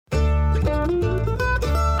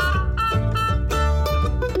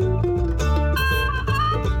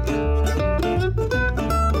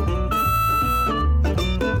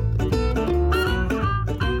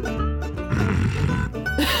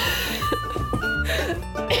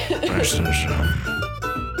This is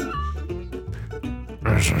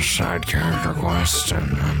a side character quest,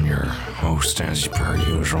 and I'm your host as per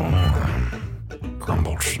usual,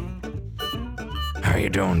 Grumbles. How you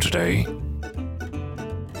doing today?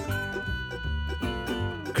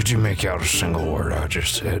 Could you make out a single word I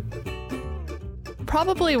just said?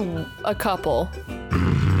 Probably a couple.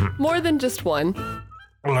 More than just one.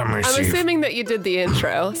 Let me I'm see. assuming that you did the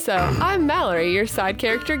intro, so I'm Mallory, your side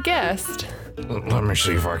character guest. Let me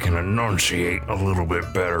see if I can enunciate a little bit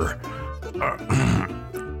better.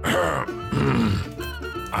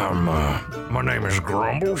 My name is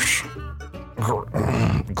Grumbles.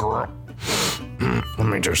 Let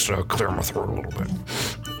me just clear my throat a little bit.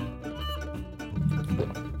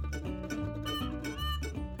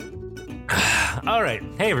 All right.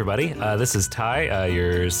 Hey, everybody. This is Ty,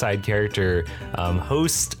 your side character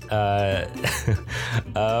host.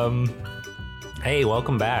 Hey,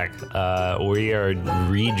 welcome back. We are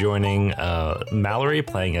rejoining Mallory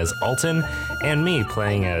playing as Alton and me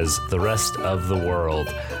playing as the rest of the world.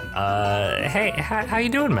 Hey, how you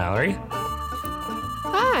doing, Mallory?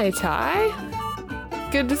 Hi, Ty.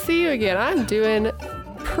 Good to see you again. I'm doing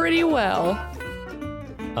pretty well.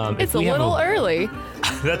 It's a little early.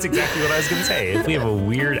 That's exactly what I was going to say. If we have a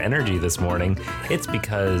weird energy this morning, it's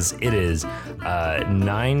because it is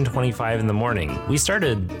 9:25 in the morning. We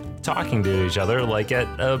started talking to each other like at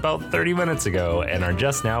about 30 minutes ago and are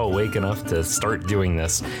just now awake enough to start doing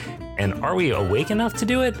this. And are we awake enough to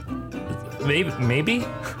do it? Maybe?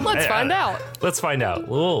 Let's find out. Let's find out.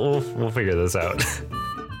 We'll figure this out.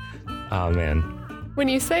 Oh, man. When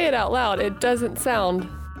you say it out loud, it doesn't sound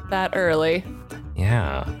that early.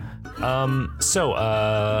 Yeah.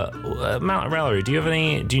 Mallory, do you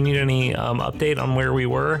need any update on where we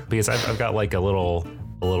were? Because I've got like a little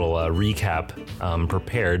recap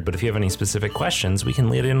prepared, but if you have any specific questions, we can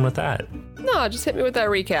lead in with that. No, just hit me with that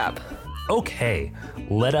recap. Okay,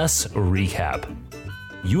 let us recap.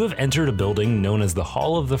 You have entered a building known as the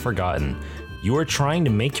Hall of the Forgotten. You are trying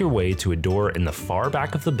to make your way to a door in the far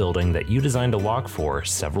back of the building that you designed a lock for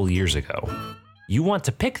several years ago. You want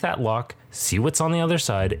to pick that lock, see what's on the other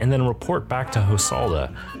side, and then report back to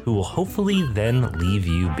Hosalda, who will hopefully then leave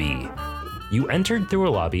you be. You entered through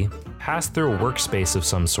a lobby, passed through a workspace of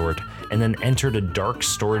some sort, and then entered a dark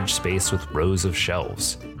storage space with rows of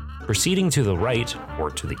shelves. Proceeding to the right,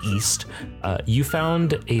 or to the east, you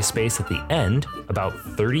found a space at the end, about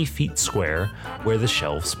 30 feet square, where the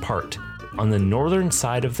shelves part. On the northern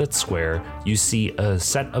side of that square, you see a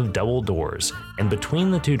set of double doors, and between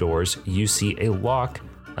the two doors, you see a lock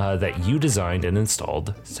that you designed and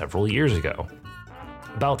installed several years ago.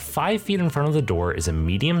 About 5 feet in front of the door is a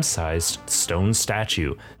medium-sized stone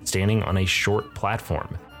statue standing on a short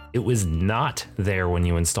platform. It was not there when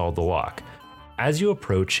you installed the lock. As you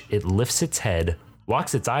approach, it lifts its head,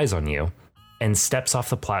 locks its eyes on you, and steps off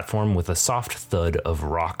the platform with a soft thud of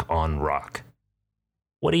rock on rock.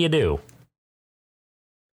 What do you do?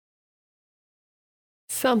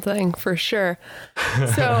 Something, for sure.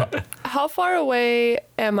 So, how far away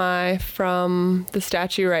am I from the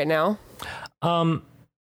statue right now?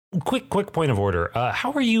 Quick point of order.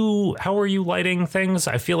 How are you lighting things?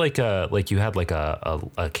 I feel like you had like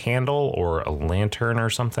a candle or a lantern or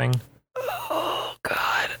something. Oh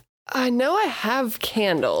God. I know I have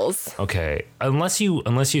candles. Okay. Unless you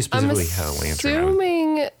specifically had a lantern. I'm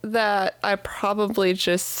assuming that I probably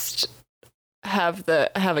just have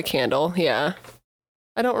a candle. Yeah.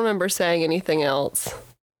 I don't remember saying anything else.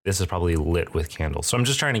 This is probably lit with candles. So I'm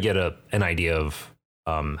just trying to get an idea of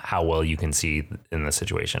how well you can see in this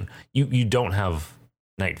situation. You don't have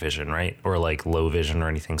night vision, right? Or like low vision or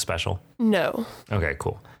anything special? No. Okay,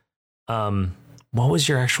 cool. What was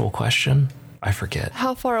your actual question? I forget.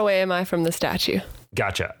 How far away am I from the statue?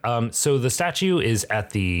 Gotcha. So the statue is at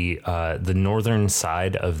the northern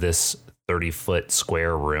side of this 30-foot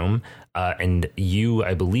square room. And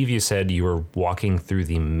I believe you said you were walking through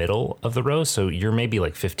the middle of the row. So you're maybe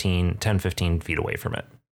like 10, 15 feet away from it.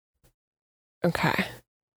 Okay.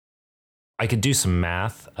 I could do some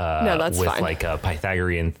math no, that's with fine. like a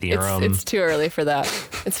Pythagorean theorem. It's too early for that.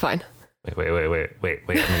 It's fine. Wait. I'm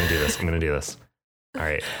going to do this. All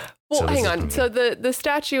right. Well, hang on. So the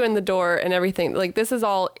statue and the door and everything, like this is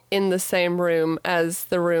all in the same room as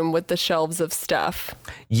the room with the shelves of stuff.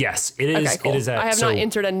 Yes, it is. Okay, cool. It is. I have not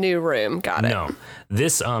entered a new room. Got it. No,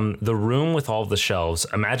 this the room with all of the shelves.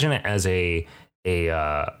 Imagine it as a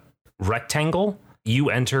rectangle. You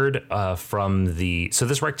entered from so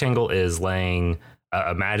this rectangle is laying.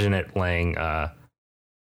 Imagine it laying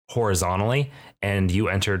horizontally, and you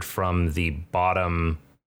entered from the bottom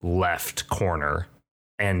left corner.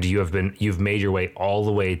 And you've made your way all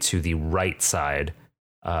the way to the right side,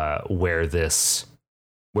 where this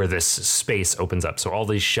space opens up. So all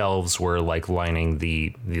these shelves were like lining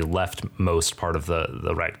the leftmost part of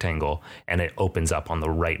the rectangle, and it opens up on the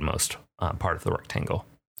rightmost part of the rectangle.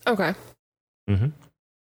 Okay. Mm-hmm.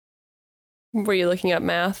 Were you looking up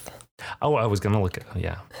math? Oh, I was going to look at,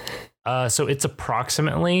 yeah. So it's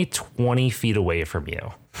approximately 20 feet away from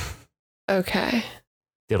you. Okay.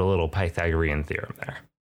 Did a little Pythagorean theorem there.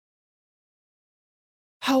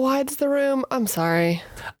 How wide's the room? I'm sorry.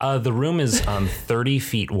 The room is 30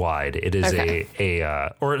 feet wide. It is Okay.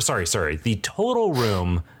 The total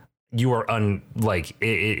room, you are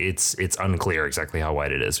it's unclear exactly how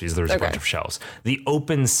wide it is because there's a bunch of shelves. The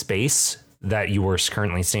open space that you are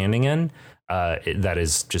currently standing in, that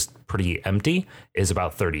is just pretty empty, is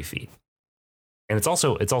about 30 feet. And it's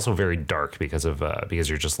also very dark because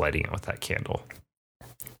you're just lighting it with that candle.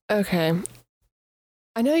 Okay.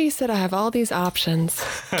 I know you said I have all these options.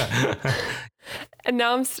 And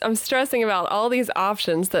now I'm stressing about all these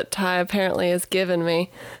options that Ty apparently has given me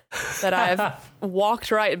that I've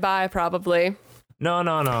walked right by probably. No.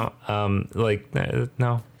 No.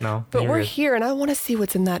 But we're here and I want to see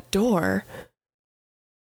what's in that door.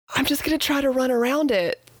 I'm just going to try to run around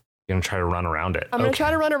it. You're going to try to run around it? I'm going to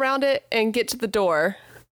try to run around it and get to the door.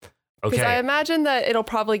 Okay. Because I imagine that it'll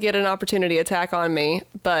probably get an opportunity attack on me,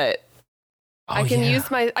 but I can use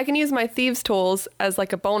my thieves tools as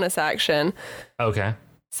like a bonus action. Okay.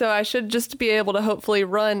 So I should just be able to hopefully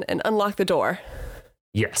run and unlock the door.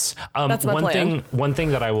 Yes. That's my plan. One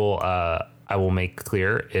thing that I will make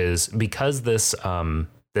clear is because this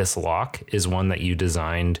lock is one that you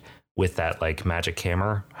designed with that like magic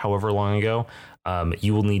hammer however long ago,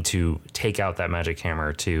 you will need to take out that magic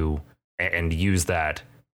hammer and use that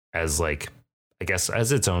as like, I guess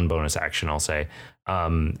as its own bonus action, I'll say,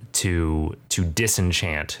 to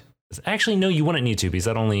disenchant. Actually, no, you wouldn't need to because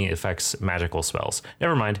that only affects magical spells.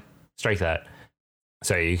 Never mind. Strike that.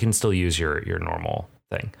 So you can still use your normal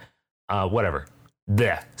thing. Whatever.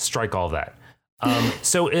 Strike all that.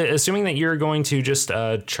 So assuming that you're going to just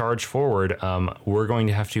charge forward, we're going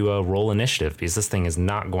to have to roll initiative because this thing is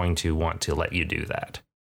not going to want to let you do that.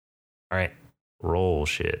 All right. Roll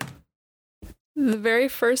shit. The very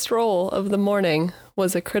first roll of the morning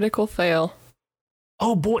was a critical fail.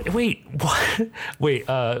 Oh boy! Wait, what? Wait.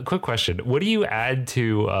 Quick question. What do you add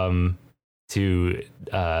to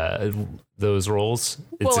those rolls?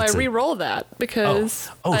 I re-roll that because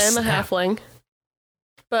I am a halfling.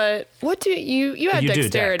 But what do you add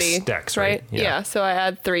dexterity? Dex, right? Yeah. So I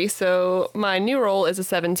add 3. So my new roll is a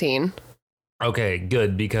 17. Okay,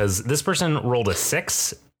 good, because this person rolled a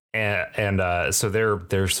 6. And so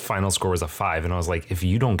their final score was a 5, and I was like, if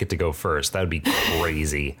you don't get to go first, that would be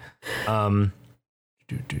crazy. All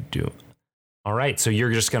right, so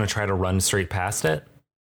you're just gonna try to run straight past it?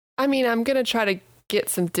 I mean, I'm gonna try to get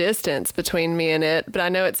some distance between me and it, but I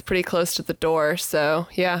know it's pretty close to the door, so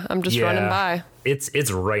yeah, I'm just running by.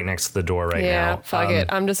 It's right next to the door right now. Yeah, fuck it,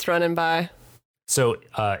 I'm just running by. So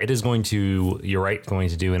it is going to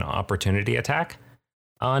do an opportunity attack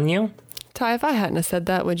on you. Ty, if I hadn't have said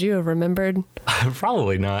that, would you have remembered?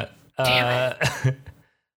 Probably not. Damn it.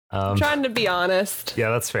 I'm trying to be honest.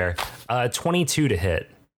 Yeah, that's fair. 22 to hit.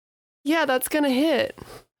 Yeah, that's gonna hit.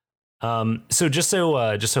 So just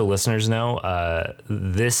so listeners know,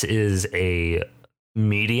 this is a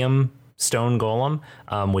medium stone golem,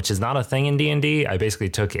 which is not a thing in D&D. I basically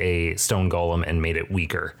took a stone golem and made it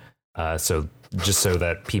weaker. So just so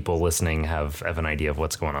that people listening have an idea of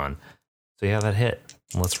what's going on. So yeah, that hit.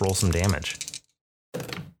 Let's roll some damage.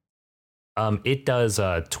 It does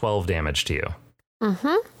 12 damage to you.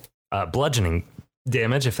 Mm-hmm. Bludgeoning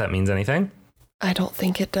damage, if that means anything. I don't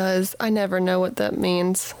think it does. I never know what that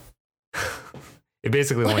means. It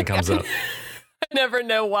basically only comes up. I never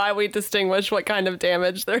know why we distinguish what kind of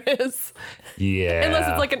damage there is. Yeah. Unless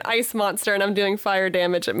it's like an ice monster and I'm doing fire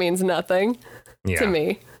damage, it means nothing to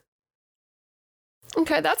me.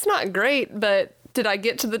 Okay, that's not great, but did I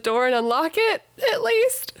get to the door and unlock it at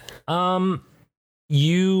least?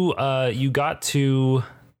 You got to.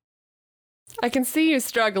 I can see you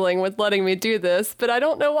struggling with letting me do this, but I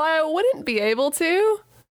don't know why I wouldn't be able to.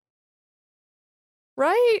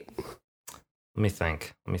 Right? Let me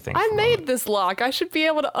think. I made this lock. I should be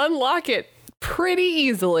able to unlock it pretty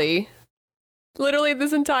easily. Literally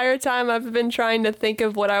this entire time I've been trying to think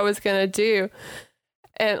of what I was going to do.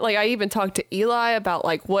 And like, I even talked to Eli about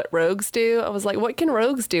like what rogues do. I was like, what can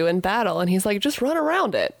rogues do in battle? And he's like, just run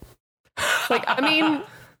around it. Like, I mean,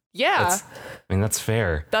 yeah. That's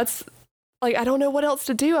fair. That's like, I don't know what else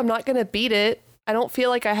to do. I'm not going to beat it. I don't feel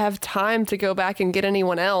like I have time to go back and get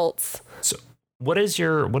anyone else. So what is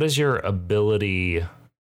your ability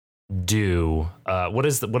do? What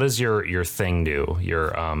does your thing do?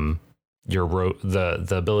 The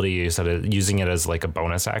ability you said using it as like a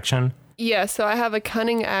bonus action. Yeah, so I have a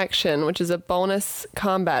cunning action, which is a bonus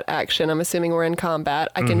combat action. I'm assuming we're in combat.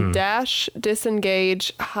 I can dash,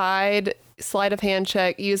 disengage, hide, sleight of hand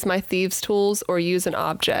check, use my thieves tools, or use an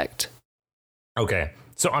object. Okay,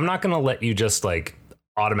 so I'm not gonna let you just like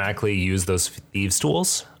automatically use those thieves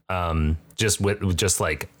tools. Immediately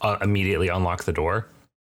unlock the door.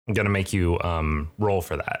 I'm gonna make you roll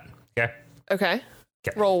for that. Okay. Okay.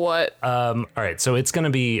 Roll what? All right, so it's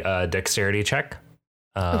gonna be a dexterity check.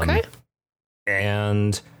 Okay.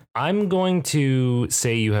 And I'm going to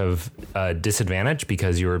say you have disadvantage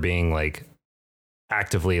because you are being like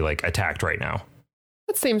actively like attacked right now.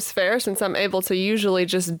 That seems fair since I'm able to usually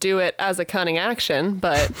just do it as a cunning action,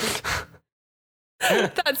 but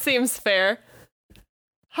that seems fair.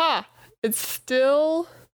 Ha! It's still,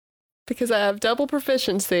 because I have double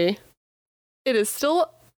proficiency, it is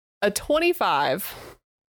still a 25.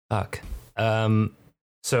 Fuck.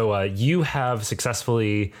 So you have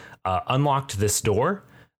successfully unlocked this door.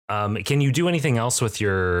 Can you do anything else with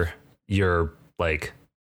your like?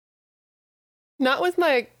 Not with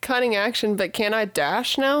my cunning action, but can I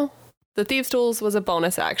dash now? The Thieves' Tools was a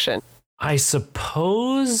bonus action. I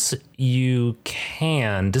suppose you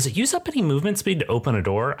can. Does it use up any movement speed to open a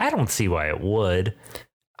door? I don't see why it would.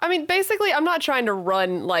 I mean, basically, I'm not trying to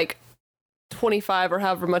run like 25 or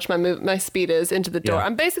however much my speed is into the door. Yeah.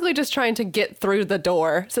 I'm basically just trying to get through the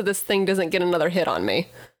door so this thing doesn't get another hit on me.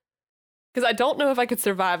 Because I don't know if I could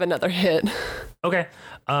survive another hit. Okay.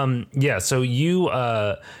 Yeah. So you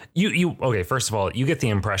okay. First of all, you get the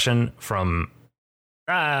impression from.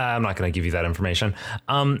 I'm not going to give you that information.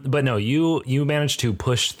 But no, you managed to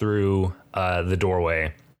push through the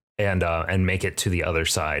doorway and make it to the other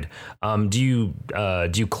side. Do you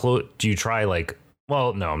try like?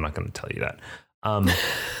 Well, no, I'm not going to tell you that. I'm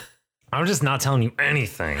just not telling you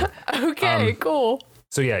anything. Okay, cool.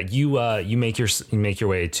 So yeah, you make your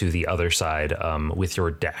way to the other side with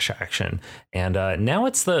your dash action, and now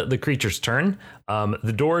it's the creature's turn.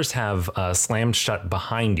 The doors have slammed shut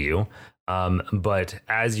behind you, but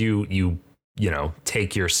as you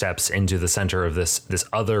take your steps into the center of this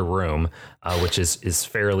other room, which is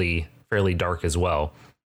fairly dark as well,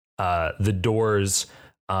 the doors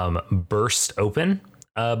burst open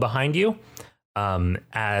behind you,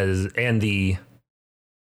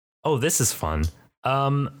 this is fun.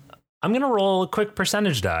 I'm gonna roll a quick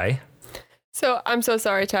percentage die. So I'm so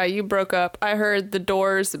sorry, Ty. You broke up. I heard the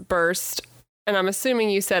doors burst, and I'm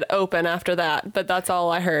assuming you said open after that, but that's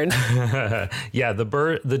all I heard. Yeah, the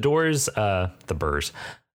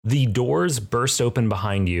doors burst open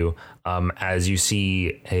behind you as you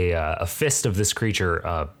see a fist of this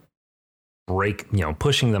creature break,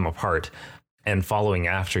 pushing them apart and following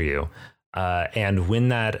after you. And when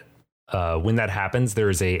that happens, there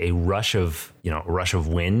is a rush of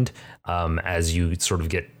wind as you sort of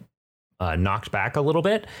get knocked back a little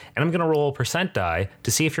bit. And I'm going to roll a percent die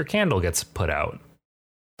to see if your candle gets put out.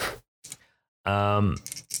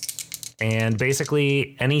 And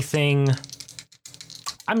basically anything,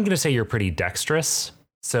 I'm going to say you're pretty dexterous.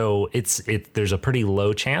 So there's a pretty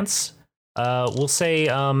low chance. We'll say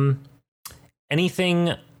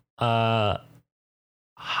anything,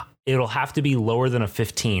 it'll have to be lower than a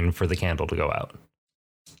 15 for the candle to go out.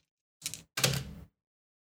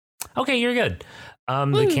 Okay, you're good.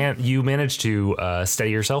 You manage to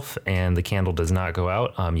steady yourself, and the candle does not go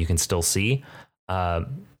out. You can still see.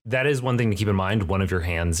 That is one thing to keep in mind. One of your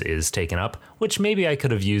hands is taken up, which maybe I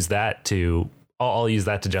could have used that to. I'll use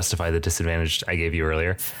that to justify the disadvantage I gave you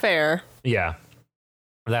earlier. Fair. Yeah.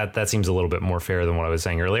 That seems a little bit more fair than what I was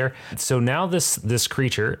saying earlier. So now this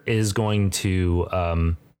creature is going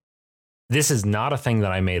to. This is not a thing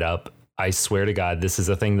that I made up. I swear to God, this is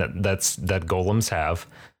a thing that golems have.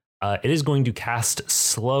 It is going to cast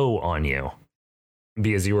slow on you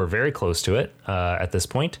because you are very close to it at this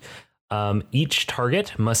point. Each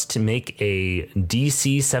target must make a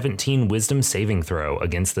DC 17 Wisdom saving throw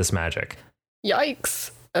against this magic.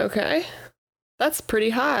 Yikes. Okay. That's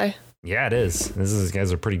pretty high. Yeah, it is. These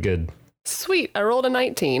guys are pretty good. Sweet. I rolled a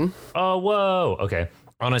 19. Oh, whoa. Okay.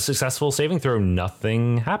 On a successful saving throw,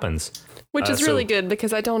 nothing happens. Which is really good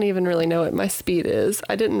because I don't even really know what my speed is.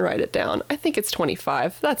 I didn't write it down. I think it's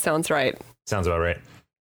 25. That sounds right. Sounds about right.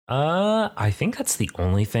 I think that's the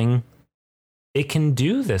only thing it can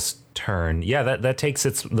do this turn. Yeah, that takes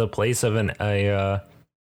the place of an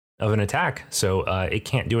attack. So it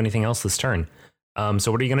can't do anything else this turn.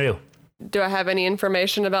 So what are you gonna do? Do I have any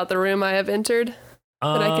information about the room I have entered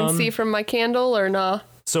that I can see from my candle or nah?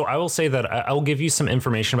 So I will say that I will give you some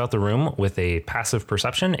information about the room with a passive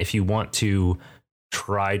perception. If you want to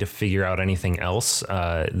try to figure out anything else,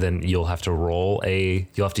 then you'll have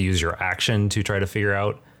to use your action to try to figure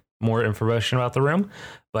out more information about the room.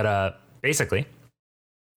 But basically,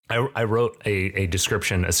 I wrote a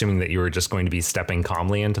description assuming that you were just going to be stepping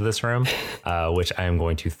calmly into this room, which I am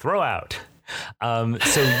going to throw out. So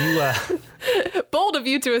you Bold of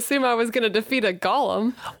you to assume I was going to defeat a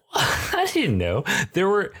golem. I didn't know there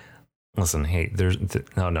were. Listen, hey,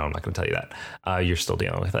 no, I'm not going to tell you that. You're still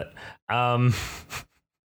dealing with it. I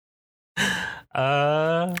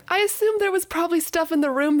assumed there was probably stuff in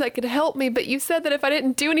the room that could help me, but you said that if I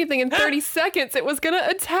didn't do anything in 30 seconds, it was going to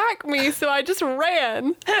attack me, so I just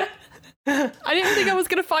ran. I didn't think I was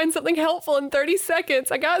going to find something helpful in 30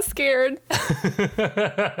 seconds. I got scared.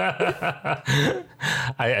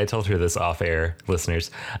 I told her this off air,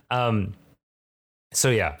 listeners. So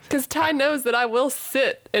yeah, because Ty knows that I will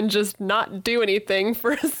sit and just not do anything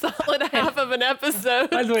for a solid half of an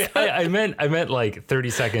episode. By the way, I meant like 30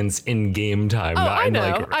 seconds in game time. Oh, not I in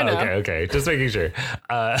know. Okay. Just making sure.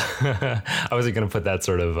 I wasn't gonna put that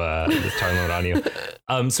sort of this time limit on you.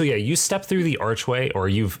 So yeah, you step through the archway, or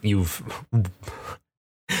you've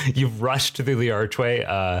rushed through the archway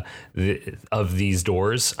of these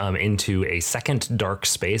doors into a second dark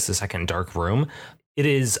space, a second dark room. It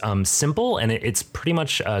is simple, and it's pretty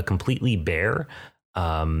much completely bare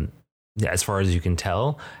as far as you can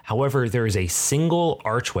tell. However, there is a single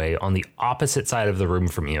archway on the opposite side of the room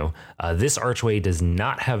from you. This archway does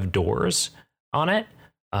not have doors on it.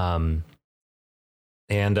 And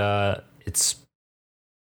it's,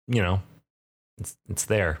 it's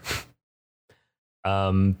there.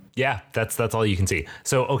 Yeah, that's all you can see.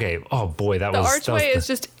 So, okay. Oh boy, the archway is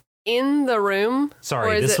just in the room.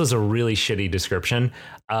 Sorry, this was a really shitty description.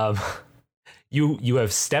 You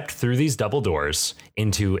have stepped through these double doors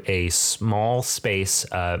into a small space,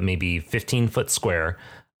 maybe 15-foot square.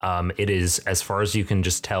 It is, as far as you can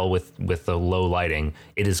just tell with the low lighting,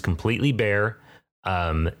 it is completely bare.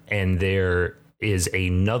 And there is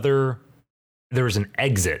an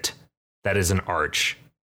exit that is an arch,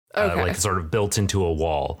 like sort of built into a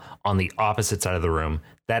wall on the opposite side of the room.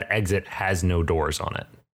 That exit has no doors on it.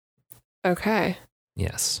 Okay.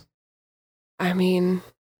 Yes. I mean,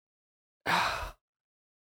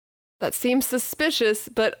 that seems suspicious,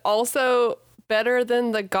 but also better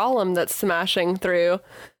than the golem that's smashing through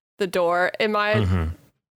the door.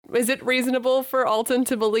 Is it reasonable for Alton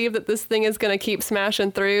to believe that this thing is going to keep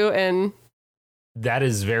smashing through? And that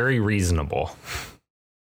is very reasonable.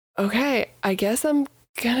 Okay, I guess I'm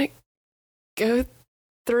going to go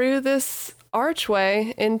through this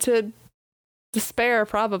archway into despair,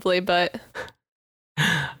 probably, but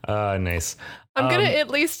nice. I'm gonna at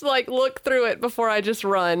least look through it before I just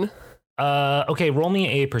run. Okay, roll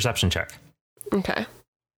me a perception check. Okay.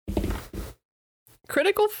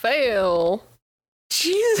 Critical fail.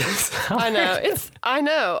 Jesus. I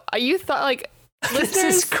know. You thought listeners,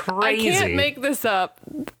 this is crazy. I can't make this up.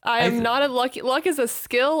 I am not a luck is a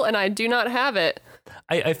skill, and I do not have it.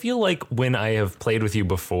 I feel like when I have played with you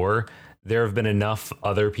before, there have been enough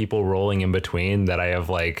other people rolling in between that I have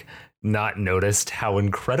not noticed how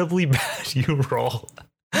incredibly bad you roll.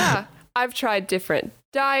 Yeah, I've tried different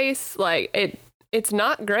dice. It's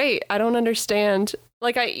not great. I don't understand.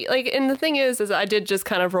 And the thing is I did just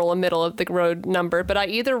kind of roll a middle of the road number, but I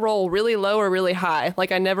either roll really low or really high.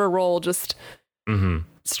 I never roll just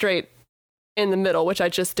straight in the middle, which I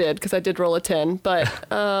just did because I did roll a 10. But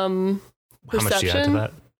how much do you add to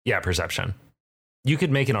that? Yeah, perception. You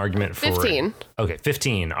could make an argument for 15. Okay,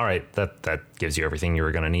 15. All right, that gives you everything you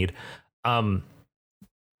were going to need.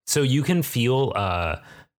 So you can feel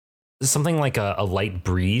something like a light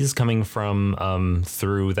breeze coming from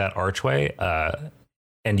through that archway,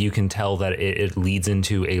 and you can tell that it leads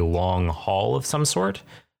into a long hall of some sort.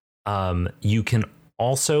 You can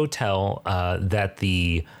also tell that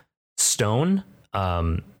the stone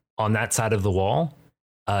on that side of the wall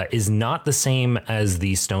is not the same as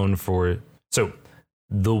the stone so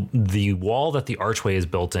the wall that the archway is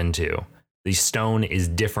built into, the stone is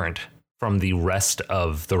different from the rest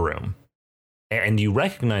of the room. And you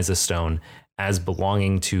recognize the stone as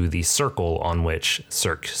belonging to the circle on which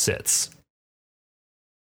Cirque sits.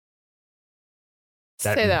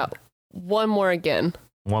 Say that one more again.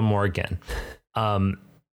 One more again.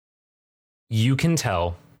 You can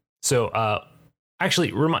tell. So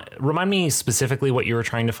actually, remind me specifically what you were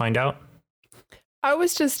trying to find out. I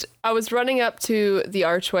was running up to the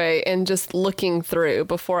archway and just looking through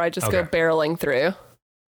before I just go barreling through.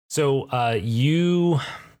 So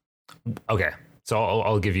okay. So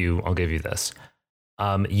I'll give you this.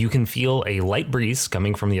 You can feel a light breeze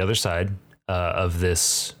coming from the other side of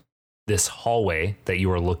this hallway that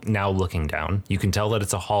you are now looking down. You can tell that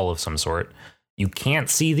it's a hall of some sort. You can't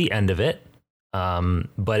see the end of it,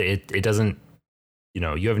 but it doesn't.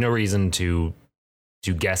 You have no reason to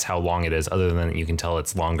guess how long it is, other than you can tell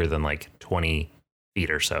it's longer than like 20 feet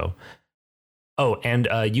or so. Oh, and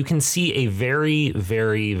you can see a very,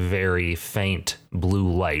 very, very faint blue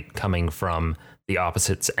light coming from the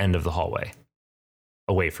opposite end of the hallway,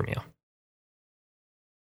 away from you.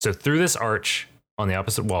 So through this arch on the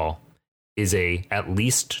opposite wall is a at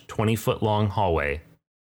least 20-foot long hallway,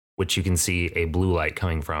 which you can see a blue light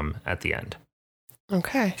coming from at the end.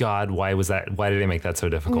 Okay. God, why was that? Why did I make that so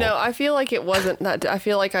difficult? No, I feel like it wasn't that. I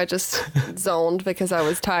feel like I just zoned because I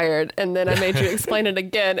was tired, and then I made you explain it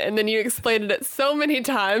again, and then you explained it so many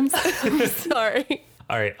times. I'm sorry.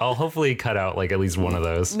 All right, I'll hopefully cut out like at least one of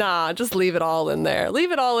those. Nah, just leave it all in there.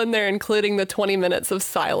 Leave it all in there, including the 20 minutes of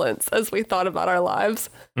silence as we thought about our lives.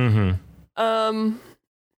 Mm-hmm.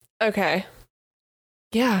 Okay.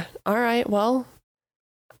 Yeah. All right. Well,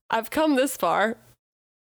 I've come this far.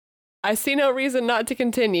 I see no reason not to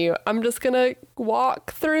continue. I'm just gonna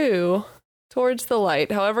walk through towards the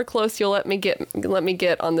light, however close you'll let me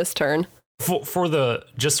get on this turn. For the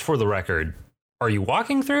record, are you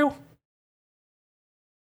walking through?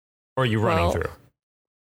 Or are you running through?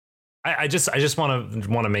 I just want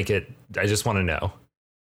to make it. I just want to know.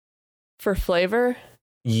 For flavor?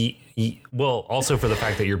 Well, also for the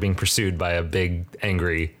fact that you're being pursued by a big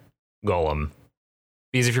angry golem.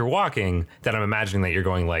 Because if you're walking, then I'm imagining that you're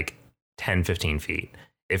going like 10, 15 feet.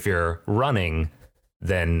 If you're running,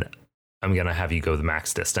 then I'm going to have you go the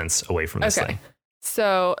max distance away from this thing.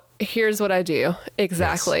 So here's what I do.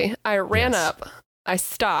 Exactly. Yes. I ran up. I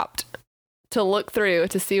stopped to look through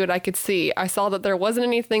to see what I could see. I saw that there wasn't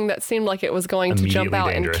anything that seemed like it was going to jump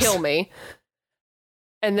out and kill me.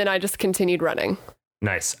 And then I just continued running.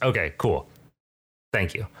 Nice. Okay, cool.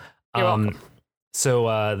 Thank you. You're welcome.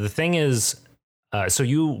 So the thing is, so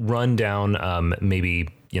you run down maybe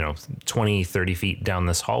 20, 30 feet down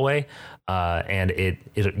this hallway, and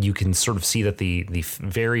you can sort of see that the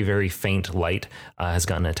very, very faint light has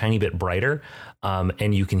gotten a tiny bit brighter,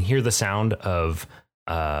 and you can hear the sound of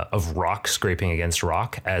rock scraping against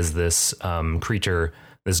rock as this creature,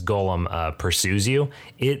 this golem, pursues you.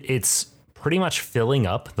 It's pretty much filling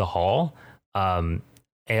up the hall,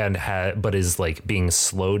 but is like being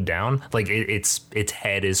slowed down. Like its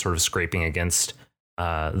head is sort of scraping against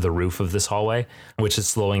the roof of this hallway, which is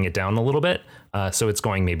slowing it down a little bit. So it's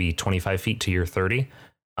going maybe 25 feet to your 30.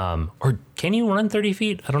 Or can you run 30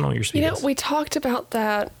 feet? I don't know what your speed is. We talked about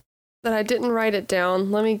that I didn't write it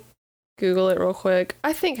down. Let me Google it real quick.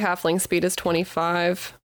 I think halfling speed is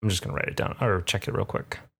 25. I'm just going to write it down or check it real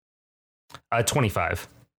quick. 25.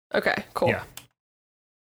 Okay, cool. Yeah.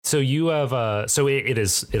 So you have, it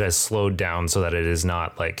has slowed down so that it is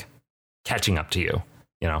not like catching up to you,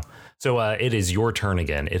 So it is your turn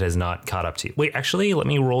again. It has not caught up to you. Wait, actually, let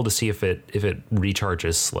me roll to see if it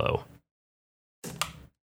recharges slow.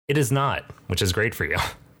 It is not, which is great for you.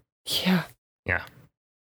 Yeah. Yeah.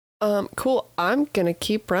 Cool. I'm gonna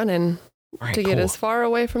keep running to get as far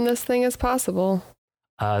away from this thing as possible.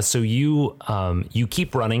 So you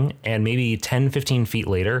keep running, and maybe 10, 15 feet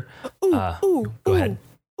later. Go ahead.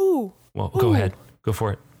 Go ahead. Go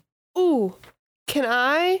for it. Ooh. Can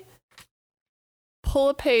I pull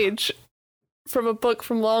a page from a book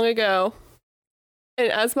from long ago,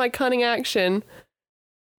 and as my cunning action,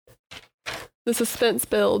 the suspense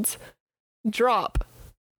builds, drop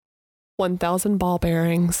 1,000 ball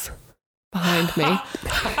bearings behind me?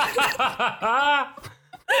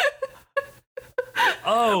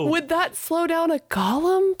 Oh. Would that slow down a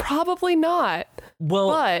golem? Probably not. Well,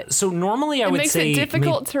 but so normally I would say it makes it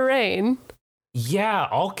difficult terrain. Yeah,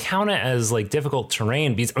 I'll count it as like difficult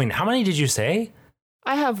terrain because how many did you say?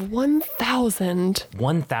 I have 1,000.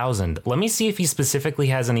 1,000. Let me see if he specifically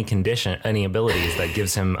has any abilities that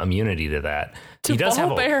gives him immunity to that. He does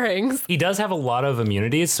have bearings. He does have a lot of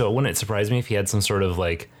immunities, so it wouldn't surprise me if he had some sort of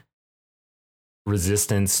like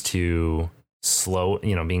resistance to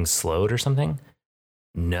being slowed or something.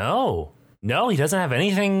 No, he doesn't have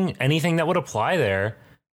anything that would apply there.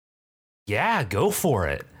 Yeah, go for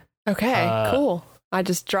it. Okay, cool. I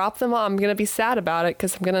just dropped them all. I'm going to be sad about it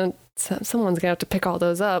because someone's going to have to pick all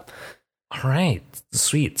those up. All right,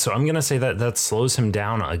 sweet. So I'm going to say that slows him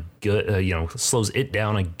down a good, slows it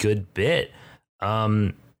down a good bit.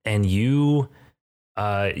 And you,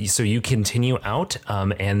 so you continue out,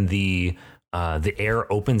 and the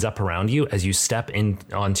air opens up around you as you step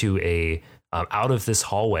onto out of this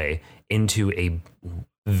hallway into a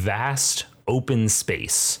vast open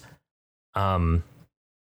space.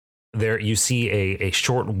 There you see a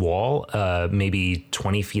short wall, maybe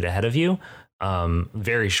 20 feet ahead of you,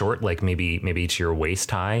 very short, like maybe to your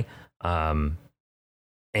waist high, and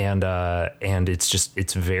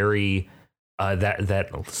it's very that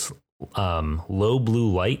low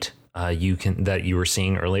blue light that you were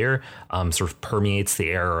seeing earlier sort of permeates the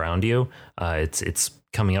air around you. It's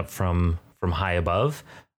coming up from high above,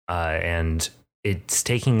 and it's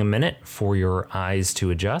taking a minute for your eyes to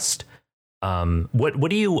adjust. What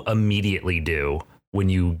do you immediately do when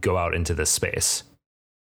you go out into this space?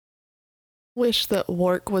 Wish that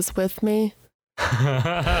Wark was with me.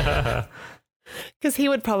 Because he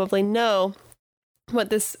would probably know what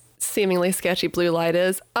this seemingly sketchy blue light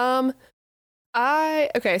is. Okay,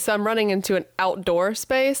 so I'm running into an outdoor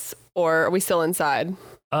space, or are we still inside?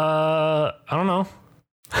 I don't know.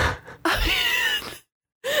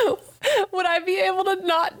 Would I be able to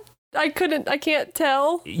not? I can't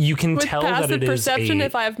tell. You can with tell that it is perception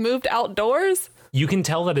if I have moved outdoors. You can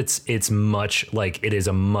tell that it's much like it is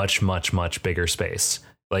a much bigger space.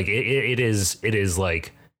 Like it is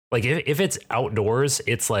like if it's outdoors,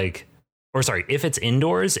 it's like, or sorry, if it's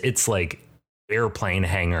indoors, it's like airplane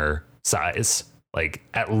hangar size. Like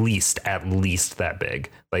at least that big.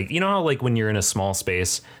 Like, you know how like when you're in a small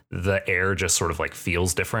space, the air just sort of like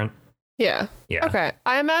feels different. Yeah. Okay.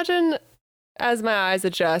 I imagine as my eyes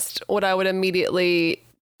adjust, what I would immediately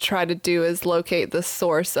try to do is locate the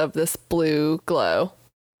source of this blue glow.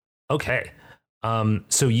 Okay.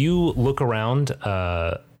 So you look around.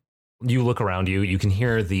 You can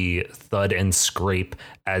hear the thud and scrape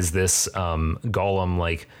as this golem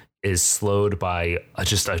like is slowed by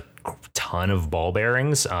just a ton of ball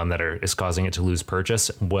bearings that is causing it to lose purchase,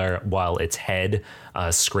 while its head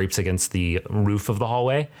scrapes against the roof of the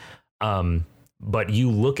hallway. But you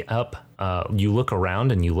look up, you look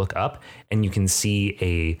around and you look up, and you can see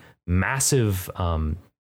a massive,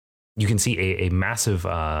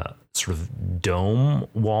 sort of dome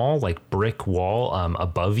wall, like brick wall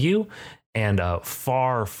above you. And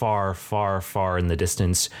far in the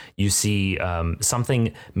distance, you see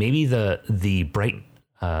something, maybe the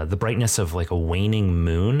brightness of like a waning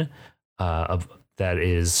moon that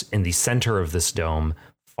is in the center of this dome,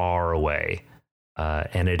 far away,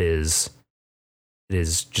 and it is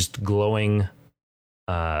just glowing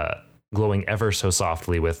ever so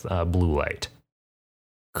softly with blue light.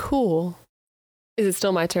 Cool. Is it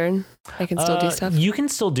still my turn? I can still do stuff? You can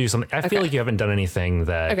still do something. I feel like you haven't done anything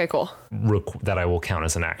that okay, cool. That I will count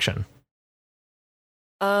as an action.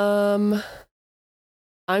 I'm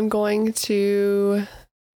going to...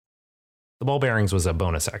 The ball bearings was a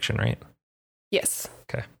bonus action, right? Yes.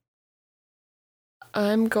 Okay.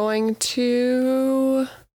 I'm going to...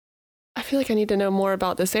 I feel like I need to know more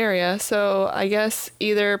about this area, so I guess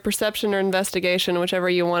either perception or investigation, whichever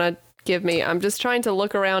you want to give me. I'm just trying to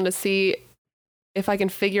look around to see if I can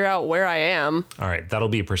figure out where I am. All right, that'll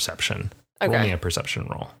be perception. Okay. Roll me a perception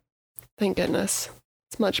roll. Thank goodness.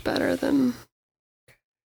 It's much better than...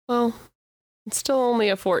 Well, it's still only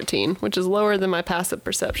a 14, which is lower than my passive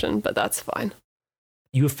perception, but that's fine.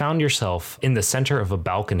 You have found yourself in the center of a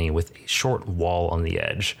balcony with a short wall on the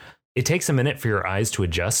edge. It takes a minute for your eyes to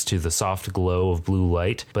adjust to the soft glow of blue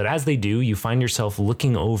light, but as they do, you find yourself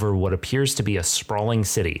looking over what appears to be a sprawling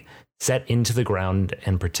city, set into the ground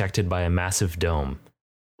and protected by a massive dome.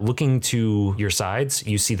 Looking to your sides,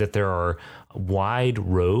 you see that there are wide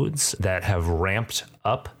roads that have ramped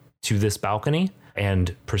up to this balcony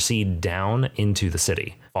and proceed down into the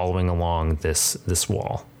city, following along this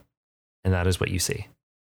wall. And that is what you see.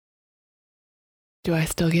 Do I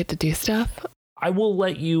still get to do stuff? I will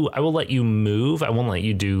let you move. I won't let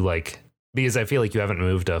you do because I feel like you haven't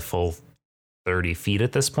moved a full 30 feet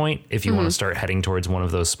at this point if you want to start heading towards one of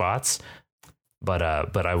those spots. But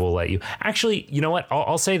I will let you. Actually, you know what?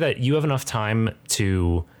 I'll say that you have enough time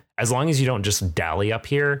to, as long as you don't just dally up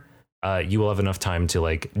here, you will have enough time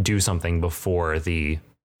to do something before the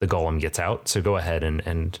golem gets out. So go ahead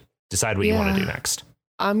and decide what you want to do next.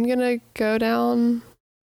 I'm going to go down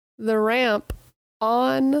the ramp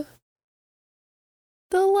on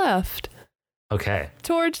the left. Okay.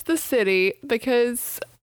 Towards the city, because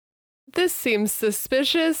this seems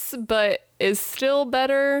suspicious, but is still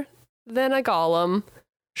better than a golem.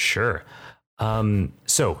 Sure.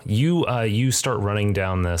 So you start running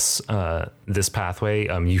down this pathway.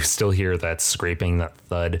 You still hear that scraping, that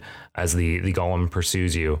thud as the golem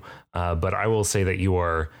pursues you. But I will say that you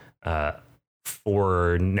are,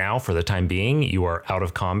 for the time being, you are out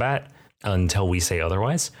of combat until we say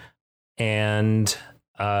otherwise. And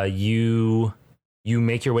you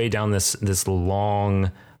make your way down this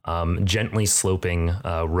long, gently sloping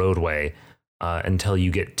roadway until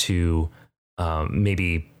you get to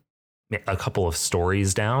maybe a couple of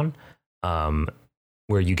stories down,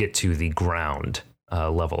 where you get to the ground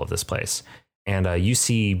level of this place. And you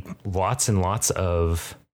see lots and lots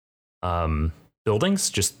of buildings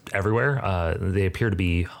just everywhere. They appear to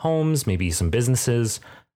be homes, maybe some businesses,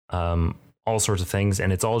 all sorts of things.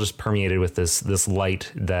 And it's all just permeated with this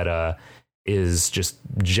light that is just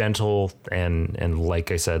gentle and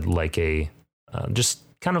like I said, like a just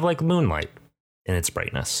kind of like moonlight in its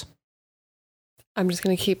brightness. I'm just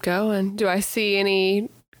going to keep going. Do I see any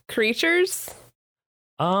creatures?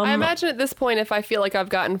 I imagine at this point, if I feel like I've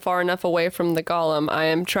gotten far enough away from the golem, I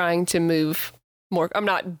am trying to move more. I'm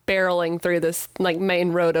not barreling through this like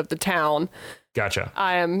main road of the town. Gotcha.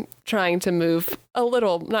 I am trying to move a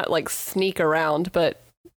little, not like sneak around, but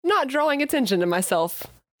not drawing attention to myself.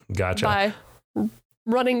 Gotcha. By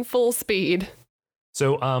running full speed.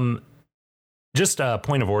 So, just a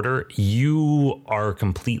point of order, you are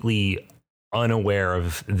completely unaware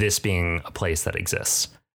of this being a place that exists.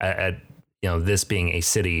 This being a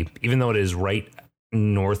city, even though it is right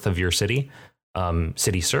north of your city,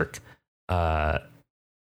 City Cirque,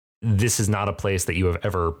 this is not a place that you have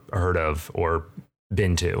ever heard of or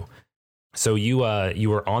been to. So you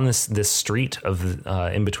are on this street of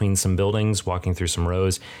in between some buildings, walking through some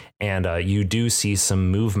rows, and you do see some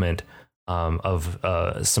movement of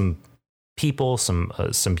some people, some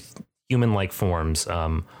human-like forms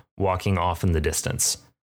walking off in the distance.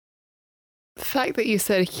 The fact that you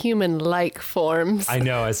said human-like forms. I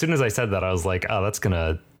know. As soon as I said that, I was like, "Oh, it's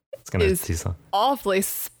gonna see some." Awfully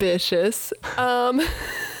suspicious. I'm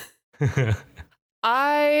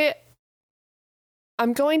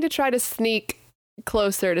going to try to sneak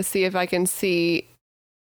closer to see if I can see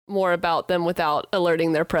more about them without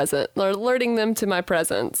alerting them to my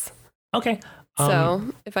presence. Okay. So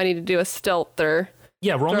if I need to do a stealth or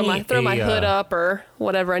throw my hood up or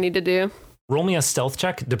whatever I need to do. Roll me a stealth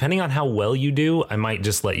check. Depending on how well you do, I might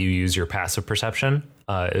just let you use your passive perception.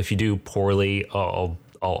 If you do poorly, I'll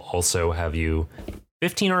also have you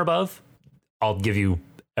 15 or above. I'll give you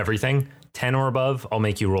everything. 10 or above, I'll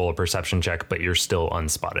make you roll a perception check, but you're still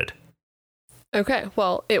unspotted. Okay,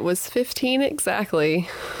 well, it was 15 exactly.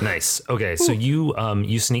 Nice. Okay, so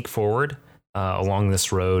you sneak forward along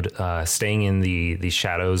this road, staying in the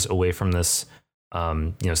shadows away from this,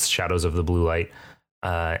 shadows of the blue light.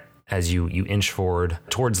 As you inch forward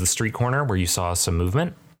towards the street corner where you saw some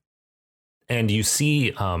movement, and you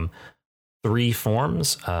see 3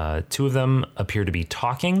 forms. 2 of them appear to be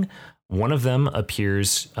talking. One of them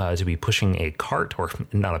appears to be pushing a cart, or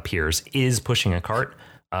not appears, is pushing a cart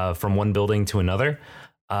from one building to another.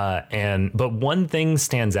 But one thing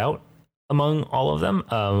stands out among all of them.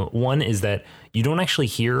 One is that you don't actually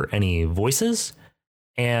hear any voices,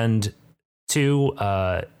 and 2,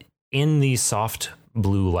 in the soft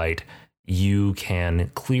blue light, you can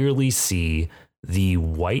clearly see the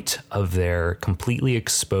white of their completely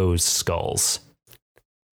exposed skulls.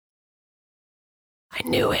 I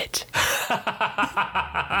knew it.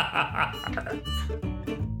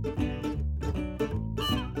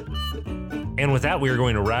 And with that, we are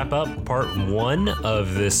going to wrap up part 1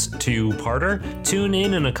 of this 2-parter. Tune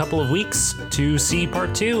in a couple of weeks to see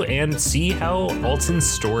part 2 and see how Alton's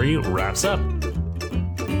story wraps up.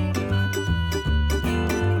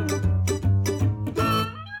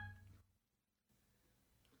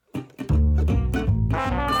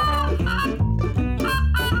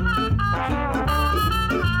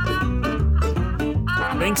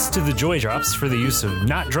 Thanks to the Joy Drops for the use of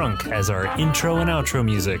Not Drunk as our intro and outro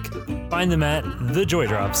music. Find them at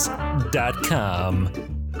thejOydrops.com.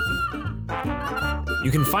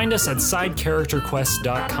 You can find us at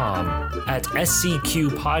sidecharacterquest.com, at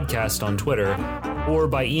SCQ Podcast on Twitter, or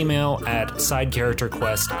by email at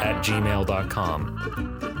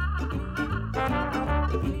sidecharacterquest@gmail.com.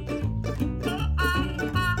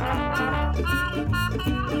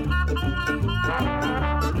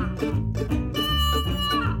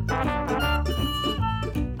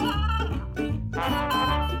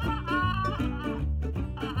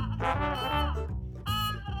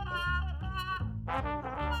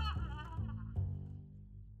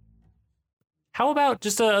 How about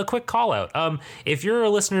just a quick call out? If you're a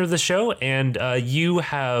listener of the show and you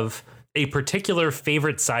have a particular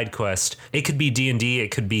favorite side quest, it could be D&D, it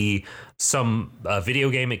could be some video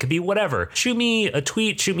game, it could be whatever. Shoot me a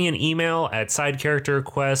tweet, shoot me an email at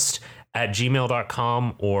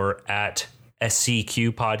sidecharacterquest@gmail.com or at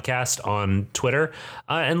SCQ Podcast on Twitter,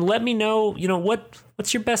 and let me know,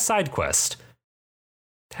 what's your best side quest?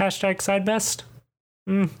 Hashtag side best?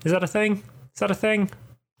 Is that a thing? Can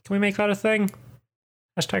we make that a thing?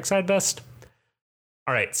 Hashtag side best.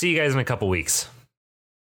 All right. See you guys in a couple weeks.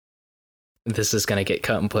 This is going to get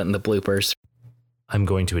cut and put in the bloopers. I'm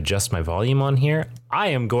going to adjust my volume on here. I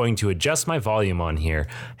am going to adjust my volume on here.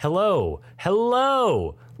 Hello.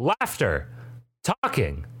 Hello. Laughter.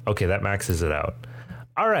 Talking. Okay, that maxes it out.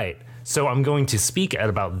 All right. So I'm going to speak at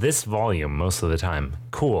about this volume most of the time.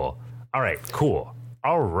 Cool. All right. Cool.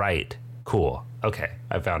 All right. Cool. Okay.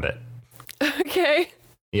 I found it. Okay.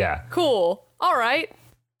 Yeah. Cool. All right.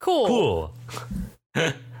 Cool. Cool.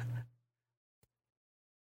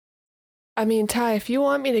 I mean, Ty, if you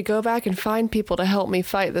want me to go back and find people to help me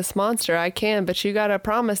fight this monster, I can, but you gotta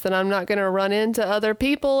promise that I'm not gonna run into other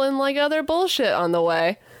people and, like, other bullshit on the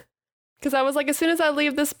way. Because I was like, as soon as I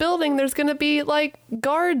leave this building, there's gonna be, like,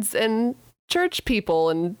 guards and church people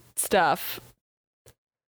and stuff.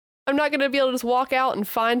 I'm not gonna be able to just walk out and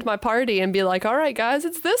find my party and be like, all right, guys,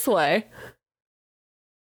 it's this way.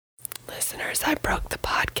 Listeners, I broke the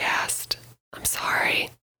podcast. I'm sorry.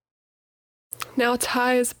 Now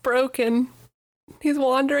Ty is broken. He's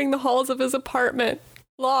wandering the halls of his apartment,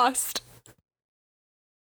 lost.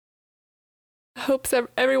 I hope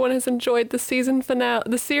everyone has enjoyed the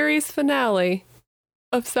series finale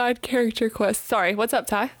of Side Character Quest. Sorry, what's up,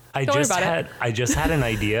 Ty? I just had an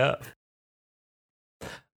idea.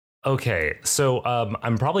 Okay, so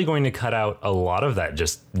I'm probably going to cut out a lot of that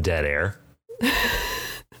just dead air.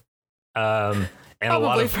 And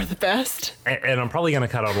Probably for the best. And I'm probably going to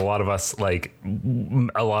cut out a lot of us, like,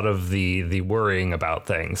 a lot of the worrying about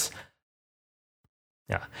things.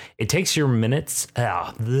 Yeah. It takes your minutes.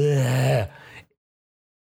 Bleh.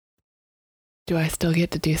 Do I still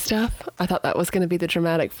get to do stuff? I thought that was going to be the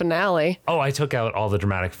dramatic finale. Oh, I took out all the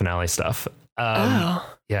dramatic finale stuff.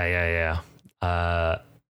 Oh. Yeah.